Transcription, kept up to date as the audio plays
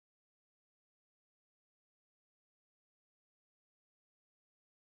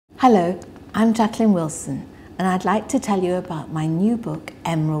Hello, I'm Jacqueline Wilson, and I'd like to tell you about my new book,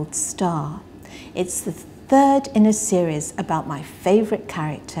 Emerald Star. It's the third in a series about my favourite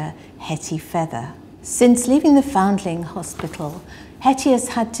character, Hetty Feather. Since leaving the Foundling Hospital, Hetty has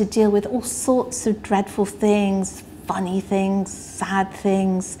had to deal with all sorts of dreadful things, funny things, sad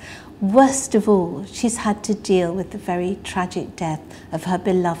things. Worst of all, she's had to deal with the very tragic death of her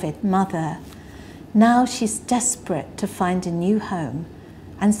beloved mother. Now she's desperate to find a new home,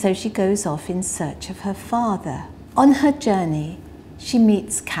 and so she goes off in search of her father. On her journey, she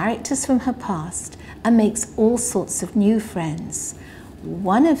meets characters from her past and makes all sorts of new friends.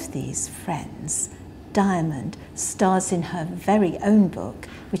 One of these friends, Diamond, stars in her very own book,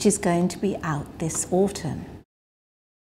 which is going to be out this autumn.